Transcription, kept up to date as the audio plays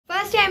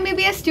First year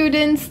MBBS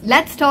students,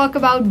 let's talk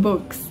about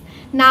books.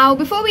 Now,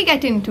 before we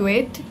get into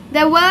it,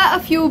 there were a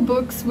few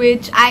books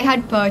which I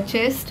had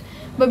purchased,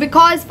 but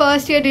because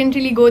first year didn't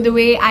really go the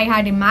way I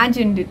had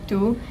imagined it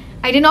to,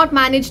 I did not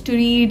manage to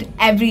read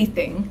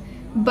everything.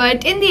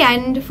 But in the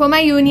end, for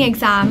my uni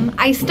exam,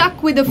 I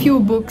stuck with a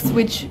few books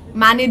which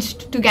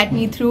managed to get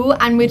me through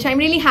and which I'm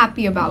really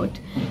happy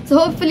about. So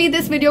hopefully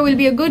this video will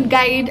be a good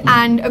guide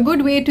and a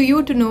good way to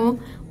you to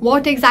know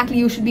what exactly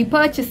you should be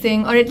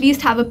purchasing, or at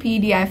least have a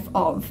PDF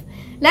of.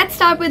 Let's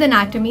start with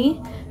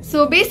anatomy.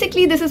 So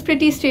basically this is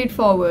pretty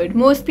straightforward.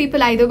 Most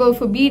people either go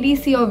for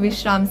BDC or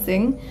Vishram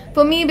Singh.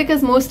 For me,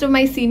 because most of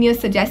my seniors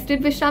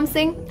suggested Vishram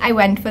Singh, I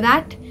went for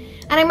that.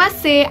 And I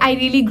must say I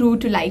really grew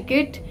to like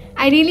it.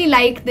 I really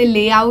like the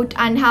layout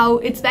and how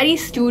it's very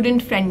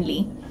student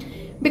friendly.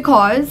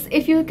 Because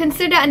if you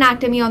consider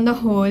anatomy on the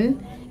whole,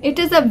 it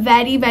is a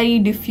very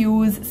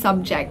diffuse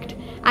subject.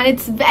 And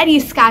it's very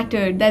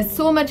scattered. There's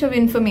so much of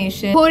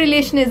information.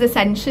 Correlation is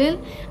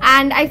essential,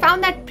 and I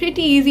found that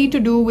pretty easy to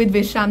do with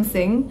Vishram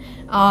Singh.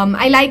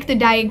 I like the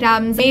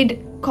diagrams,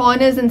 made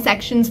corners and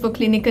sections for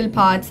clinical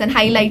parts and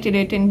highlighted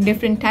it in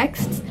different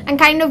texts and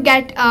kind of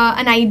get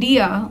an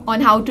idea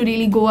on how to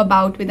really go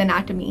about with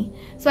anatomy.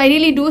 So I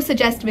really do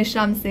suggest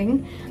Vishram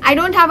Singh. I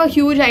don't have a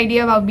huge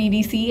idea about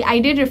BDC. I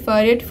did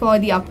refer it for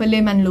the upper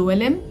limb and lower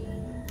limb.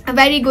 A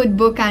very good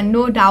book, and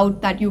no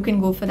doubt that you can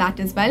go for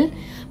that as well.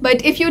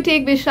 But if you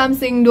take Vishram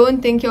Singh,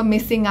 don't think you're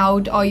missing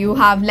out or you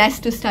have less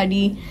to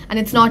study and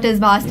it's not as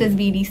vast as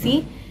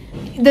BDC.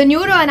 The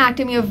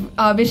neuroanatomy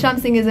of Vishram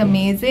Singh is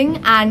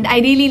amazing, and I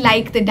really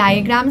like the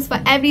diagrams.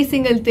 For every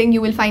single thing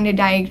you will find a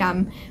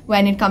diagram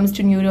when it comes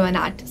to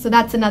neuroanat. So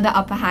that's another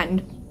upper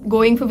hand.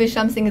 Going for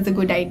Vishram Singh is a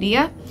good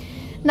idea.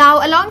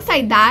 Now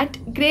alongside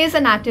that, Gray's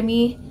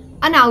Anatomy,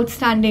 an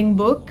outstanding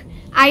book.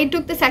 I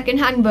took the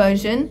second-hand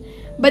version,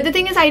 but the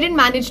thing is I didn't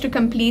manage to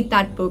complete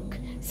that book.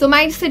 So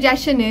my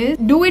suggestion is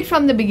do it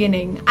from the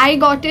beginning. I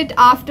got it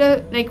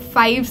after like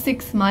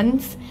 5-6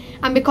 months,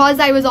 and because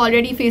I was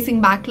already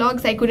facing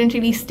backlogs, I couldn't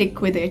really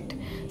stick with it.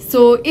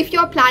 So if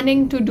you're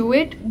planning to do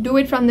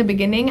it from the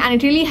beginning, and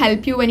it really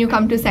helps you when you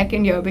come to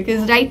second year,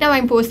 because right now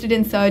I'm posted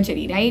in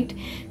surgery, right?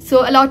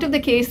 So a lot of the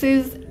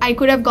cases I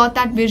could have got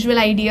that visual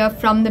idea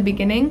from the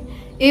beginning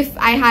if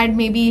I had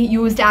maybe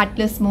used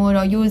Atlas more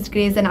or used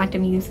Gray's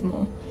Anatomy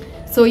more.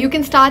 So you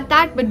can start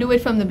that, but do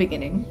it from the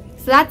beginning.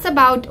 So that's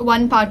about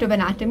one part of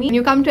anatomy. When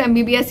you come to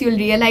MBBS, you'll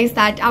realize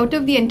that out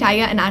of the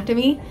entire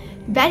anatomy,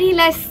 very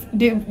less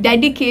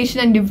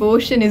dedication and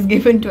devotion is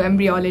given to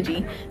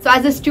embryology. So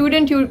as a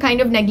student, you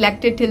kind of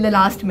neglect it till the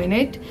last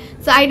minute.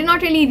 So I did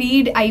not really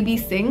read IB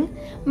Singh.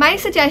 My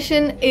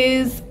suggestion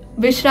is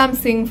Vishram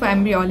Singh for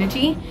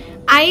embryology.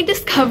 I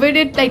discovered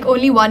it like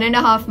only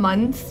 1.5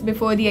 months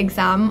before the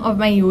exam of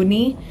my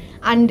uni.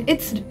 And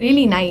it's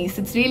really nice,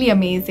 it's really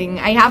amazing.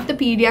 I have the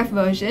PDF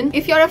version.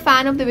 If you're a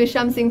fan of the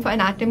Vishram Singh for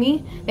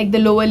anatomy, like the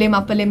lower limb,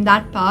 upper limb,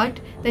 that part,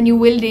 then you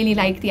will really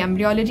like the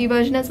embryology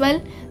version as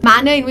well.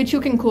 Manner in which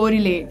you can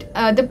correlate.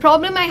 The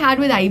problem I had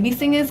with IB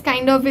Singh is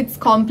kind of it's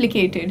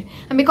complicated.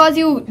 And because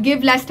you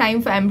give less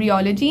time for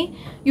embryology,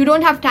 you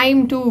don't have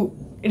time to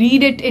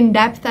read it in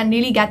depth and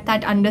really get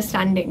that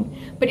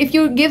understanding. But if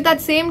you give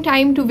that same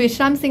time to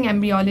Vishram Singh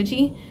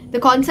embryology, the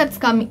concepts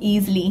come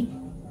easily.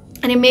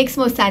 And it makes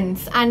more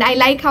sense, and I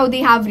like how they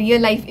have real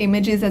life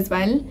images as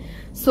well.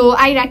 So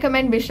I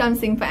recommend Vishram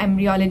Singh for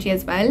embryology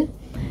as well.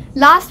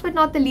 Last but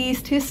not the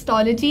least,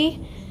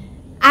 histology.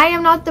 I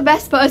am not the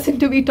best person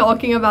to be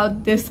talking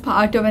about this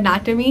part of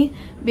anatomy,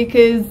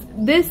 because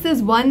this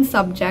is one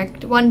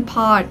subject, one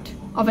part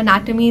of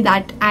anatomy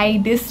that I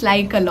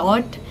dislike a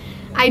lot.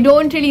 I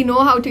don't really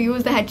know how to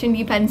use the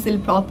H&D pencil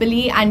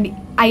properly, and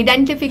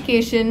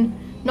identification,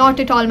 not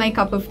at all my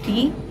cup of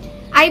tea.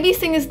 IB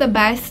Singh is the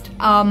best,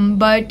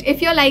 but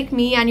if you're like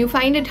me and you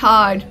find it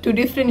hard to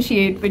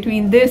differentiate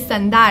between this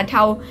and that,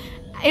 how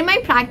in my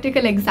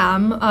practical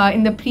exam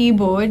in the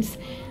pre-boards,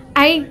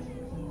 I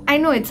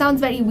know it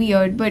sounds very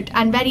weird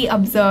and very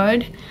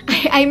absurd.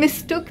 I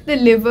mistook the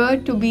liver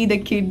to be the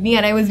kidney,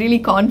 and I was really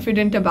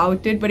confident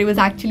about it, but it was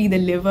actually the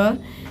liver.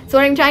 So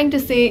what I'm trying to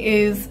say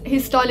is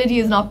histology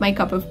is not my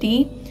cup of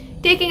tea.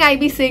 Taking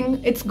IB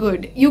Singh, it's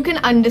good. You can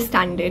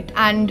understand it,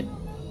 and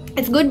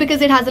it's good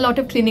because it has a lot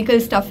of clinical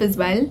stuff as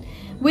well,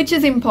 which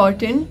is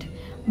important.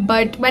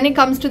 But when it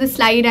comes to the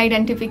slide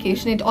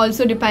identification, it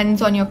also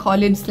depends on your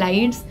college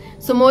slides.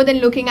 So more than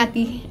looking at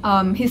the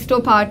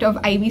histo part of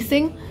IB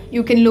Singh,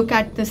 you can look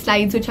at the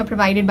slides which are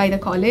provided by the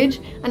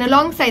college. And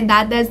alongside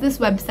that, there's this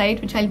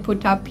website which I'll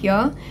put up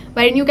here,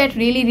 wherein you get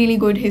really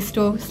good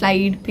histo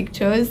slide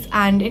pictures,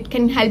 and it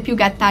can help you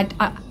get that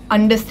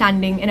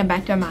understanding in a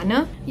better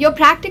manner. Your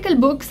practical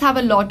books have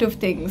a lot of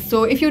things,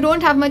 so if you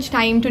don't have much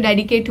time to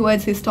dedicate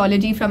towards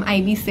histology from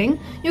IB Singh,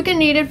 you can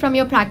read it from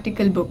your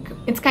practical book.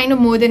 It's kind of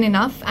more than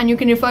enough, and you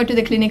can refer to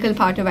the clinical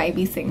part of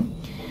IB Singh.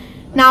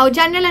 Now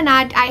general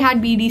anat, I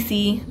had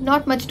BDC,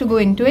 not much to go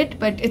into it,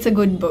 but it's a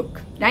good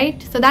book, right?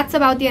 So that's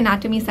about the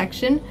anatomy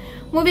section.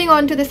 Moving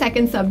on to the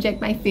second subject,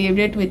 my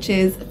favorite, which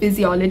is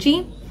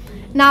physiology.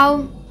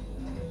 Now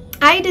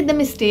I did the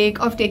mistake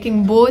of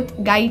taking both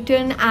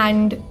Guyton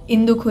and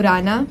Indu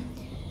Khurana.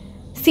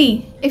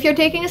 See, if you're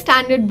taking a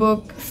standard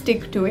book,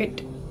 stick to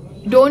it.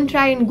 Don't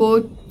try and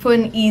go for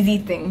an easy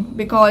thing,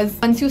 because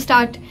once you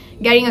start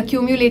getting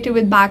accumulated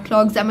with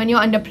backlogs and when you're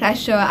under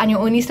pressure and you're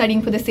only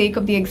studying for the sake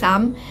of the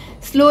exam,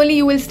 slowly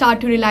you will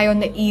start to rely on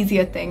the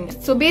easier thing.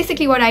 So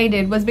basically what I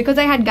did was, because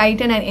I had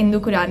Guyton and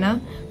Indu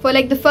Khurana, for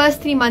like the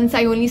first 3 months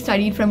I only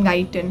studied from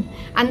Guyton,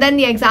 and then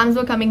the exams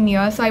were coming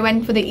near, so I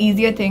went for the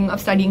easier thing of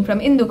studying from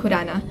Indu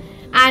Khurana.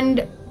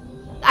 And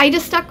I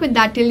just stuck with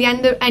that till the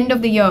end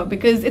of the year,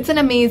 because it's an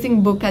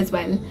amazing book as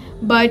well.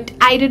 But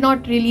I did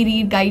not really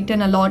read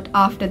Guyton a lot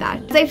after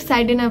that. As I've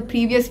said in a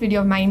previous video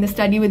of mine, the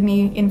Study With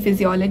Me in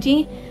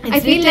Physiology, I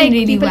feel like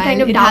really people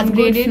kind of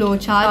downgraded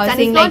flowcharts, and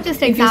it's not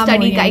just exam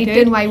oriented. If you study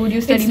Guyton, why would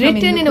you study from Indu Khurana?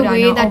 It's written in a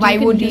way that why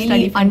would you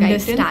really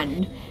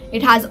understand.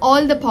 It has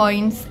all the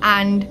points,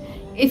 and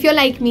if you're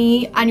like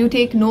me and you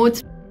take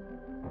notes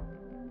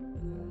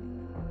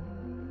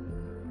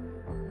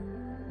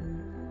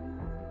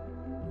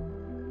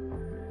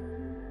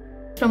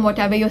from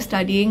whatever you're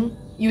studying,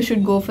 you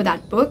should go for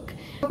that book.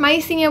 What my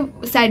senior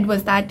said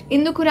was that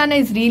Indu Khurana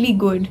is really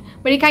good,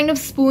 but it kind of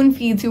spoon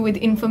feeds you with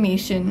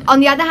information. On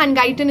the other hand,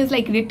 Guyton is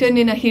like written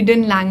in a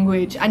hidden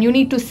language and you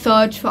need to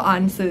search for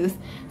answers.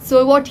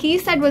 So what he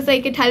said was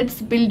like it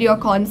helps build your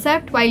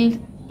concept, while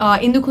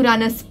Indu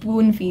Khurana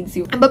spoon feeds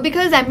you. But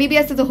because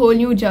MBBS is a whole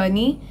new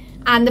journey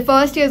and the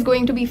first year is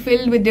going to be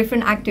filled with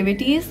different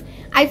activities,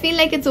 I feel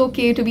like it's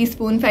okay to be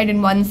spoon fed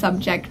in one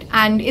subject,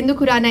 and Indu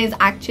Khurana is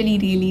actually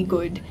really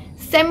good.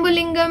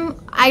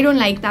 Sembulingam, I don't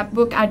like that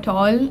book at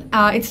all.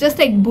 It's just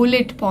like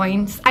bullet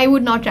points. I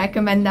would not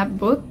recommend that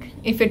book.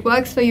 If it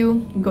works for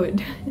you,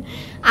 good.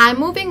 And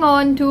moving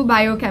on to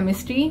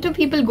biochemistry. So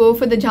people go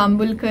for the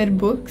Jambulkar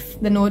books,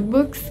 the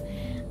notebooks.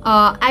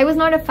 I was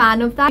not a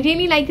fan of that. I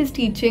really like his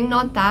teaching,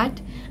 not that.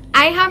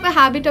 I have a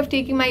habit of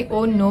taking my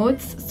own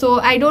notes, so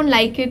I don't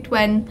like it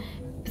when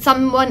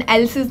someone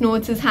else's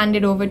notes is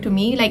handed over to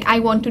me. Like, I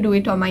want to do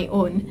it on my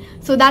own.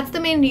 So that's the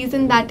main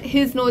reason that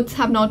his notes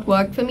have not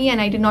worked for me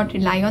and I did not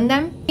rely on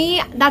them. For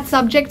me, that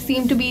subject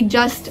seemed to be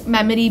just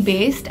memory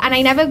based and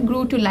I never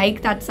grew to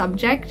like that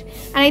subject.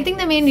 And I think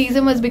the main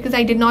reason was because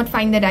I did not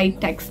find the right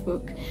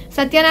textbook.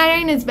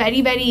 Satyanarayan is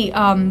very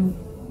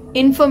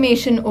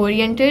information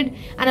oriented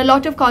and a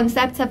lot of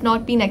concepts have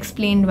not been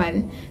explained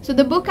well. So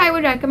the book I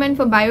would recommend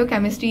for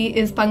biochemistry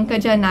is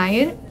Pankaja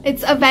Naik.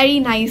 It's a very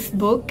nice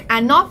book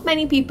and not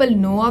many people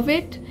know of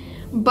it,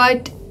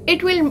 but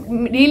it will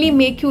really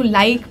make you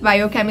like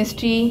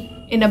biochemistry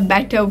in a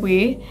better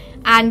way.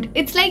 And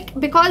it's like,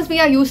 because we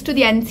are used to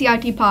the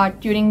NCERT part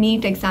during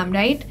NEET exam,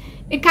 right?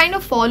 It kind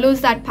of follows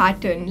that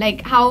pattern,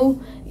 like how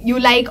you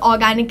like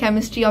organic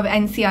chemistry of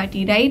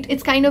NCERT, right?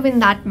 It's kind of in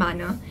that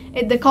manner.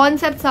 The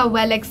concepts are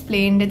well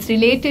explained, it's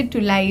related to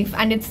life,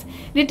 and it's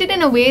written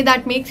in a way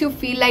that makes you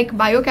feel like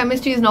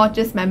biochemistry is not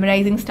just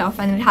memorizing stuff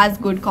and it has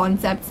good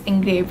concepts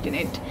engraved in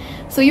it.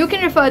 So you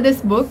can refer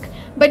this book.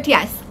 But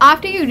yes,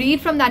 after you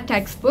read from that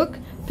textbook,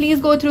 please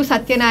go through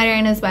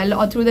Satyanarayan as well,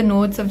 or through the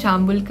notes of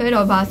Jambulkar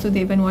or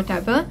Vasudevan,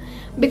 whatever,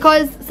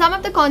 because some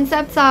of the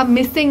concepts are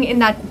missing in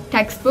that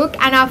textbook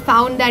and are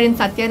found there in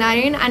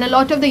Satyanarayan, and a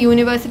lot of the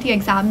university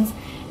exams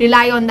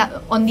rely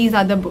on these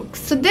other books.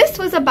 So this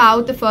was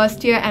about the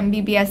first year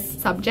MBBS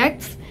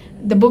subjects,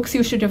 the books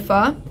you should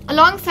refer.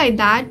 Alongside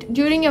that,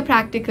 during your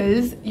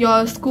practicals,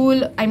 your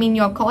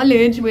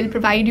college will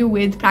provide you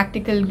with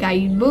practical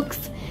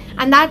guidebooks,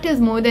 and that is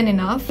more than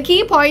enough. The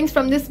key points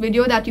from this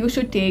video that you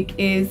should take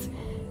is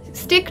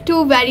stick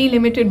to very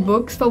limited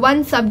books. For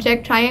one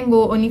subject, try and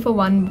go only for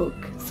one book.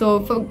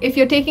 So if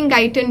you're taking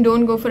Guyton,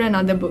 don't go for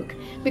another book.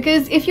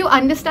 Because if you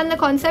understand the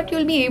concept,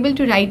 you'll be able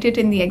to write it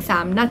in the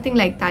exam, nothing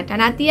like that.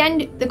 And at the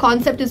end, the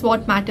concept is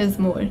what matters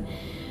more.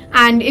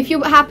 And if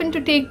you happen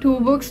to take 2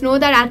 books, know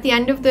that at the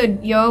end of the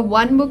year,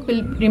 1 book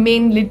will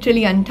remain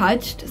literally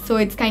untouched. So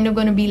it's kind of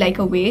going to be like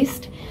a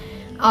waste.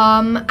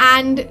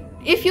 And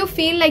if you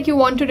feel like you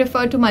want to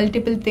refer to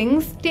multiple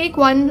things, take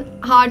one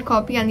hard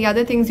copy and the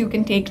other things you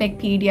can take like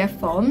PDF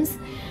forms.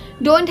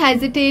 Don't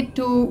hesitate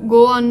to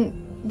go on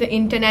the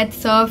internet,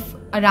 surf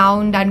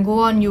around and go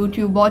on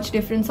YouTube, watch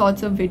different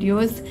sorts of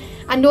videos,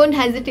 and don't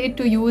hesitate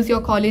to use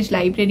your college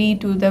library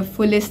to the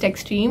fullest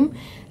extreme.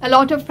 A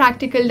lot of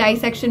practical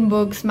dissection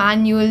books,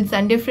 manuals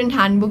and different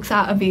handbooks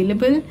are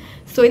available.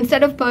 So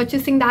instead of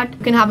purchasing that, you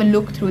can have a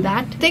look through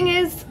that. Thing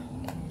is,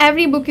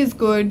 every book is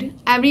good.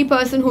 Every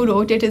person who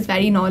wrote it is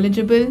very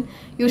knowledgeable.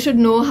 You should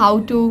know how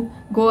to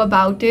go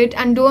about it,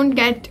 and don't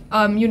get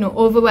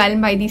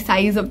overwhelmed by the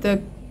size of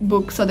the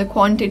books or the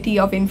quantity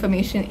of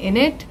information in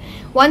it.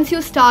 Once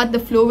you start, the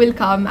flow will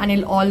come and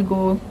it'll all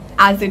go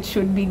as it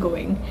should be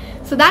going.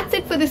 So that's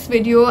it for this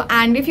video,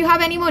 and if you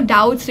have any more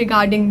doubts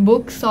regarding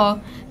books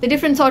or the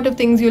different sort of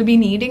things you'll be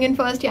needing in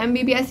first year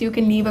MBBS, you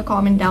can leave a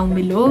comment down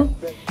below.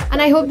 And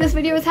I hope this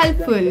video was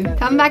helpful.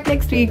 Come back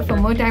next week for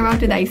more Time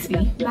Out with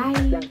Aisiri.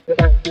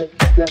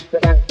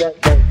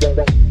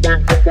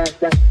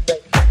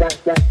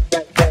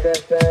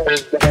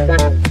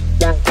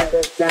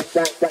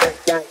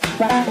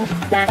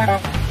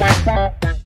 Bye.